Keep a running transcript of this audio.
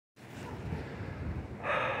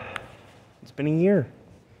It's been a year.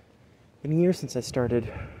 Been a year since I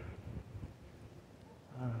started.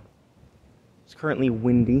 It's currently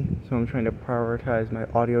windy, so I'm trying to prioritize my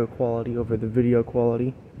audio quality over the video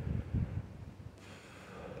quality.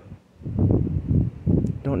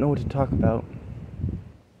 Don't know what to talk about.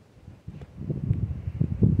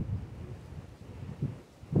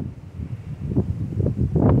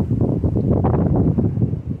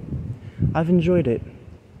 I've enjoyed it.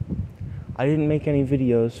 I didn't make any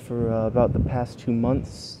videos for about the past 2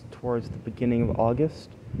 months, towards the beginning of August.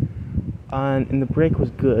 And the break was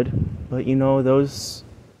good, but you know, those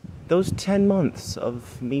 10 months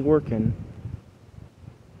of me working,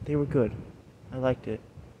 they were good. I liked it.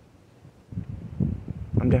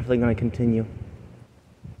 I'm definitely going to continue.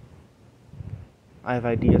 I have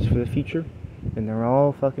ideas for the future, and they're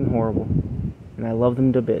all fucking horrible. And I love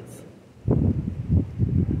them to bits.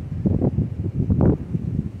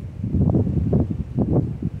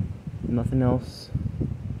 Nothing else.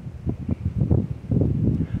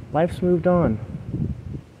 Life's moved on.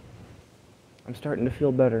 I'm starting to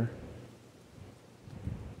feel better.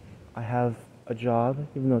 I have a job,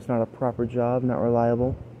 even though it's not a proper job, not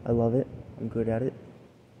reliable. I love it. I'm good at it.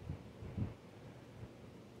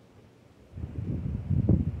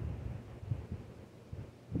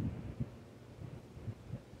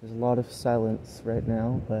 There's a lot of silence right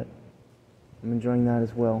now, but I'm enjoying that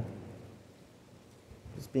as well.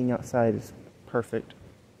 Just being outside is perfect.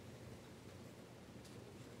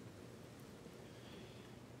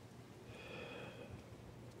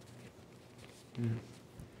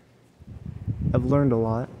 I've learned a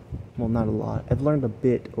lot. Well, not a lot. I've learned a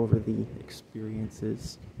bit over the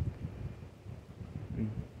experiences.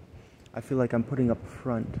 I feel like I'm putting up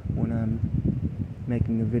front when I'm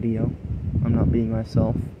making a video. I'm not being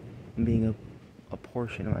myself. I'm being a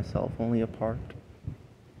portion of myself, only a part.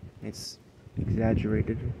 It's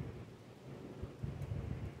exaggerated.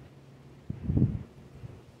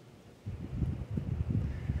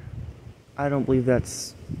 I don't believe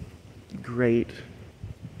that's great.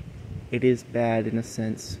 It is bad in a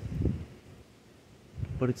sense,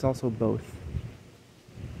 but it's also both.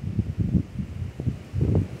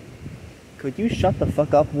 Could you shut the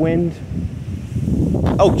fuck up, wind?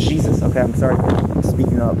 Oh, Jesus. Okay, I'm sorry for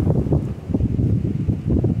speaking up.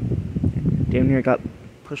 Damn near got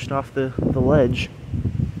pushed off the ledge.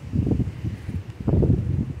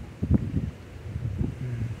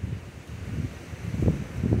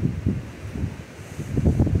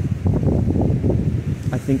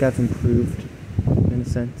 I think I've improved, in a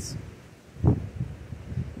sense.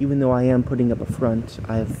 Even though I am putting up a front,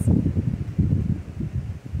 I've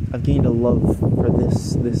gained a love for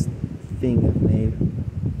this thing I've made.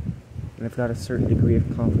 And I've got a certain degree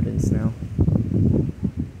of confidence now.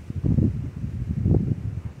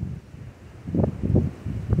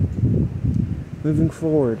 Moving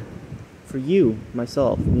forward, for you,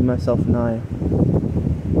 myself, me, myself, and I,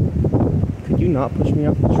 could you not push me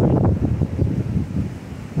off the tree?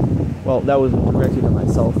 Well, that was directed at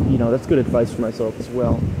myself. You know, that's good advice for myself as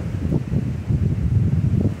well.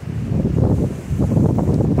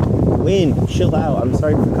 Wind, chill out. I'm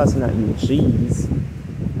sorry for cussing at you. Jeez.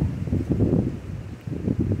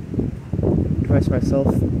 Advice for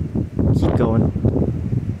myself, keep going.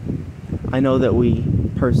 I know that we,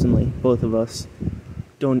 personally, both of us,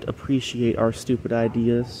 don't appreciate our stupid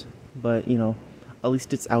ideas, but, you know, at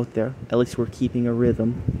least it's out there. At least we're keeping a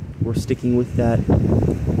rhythm. We're sticking with that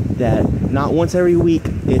not once every week,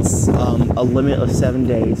 it's a limit of 7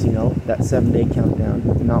 days, you know, that 7-day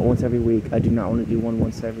countdown. Not once every week. I do not want to do one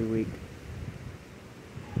once every week.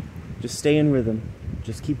 Just stay in rhythm.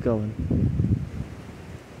 Just keep going.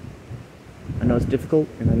 I know it's difficult,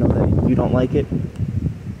 and I know that you don't like it,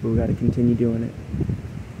 but we gotta continue doing it.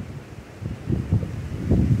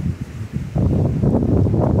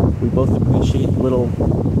 We both appreciate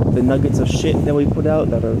the nuggets of shit that we put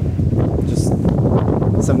out that are just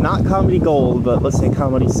some not comedy gold, but let's say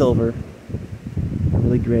comedy silver.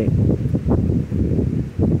 Really great.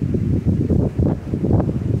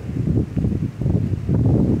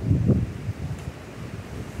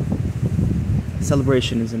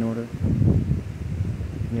 Celebration is in order.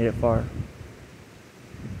 Made it far.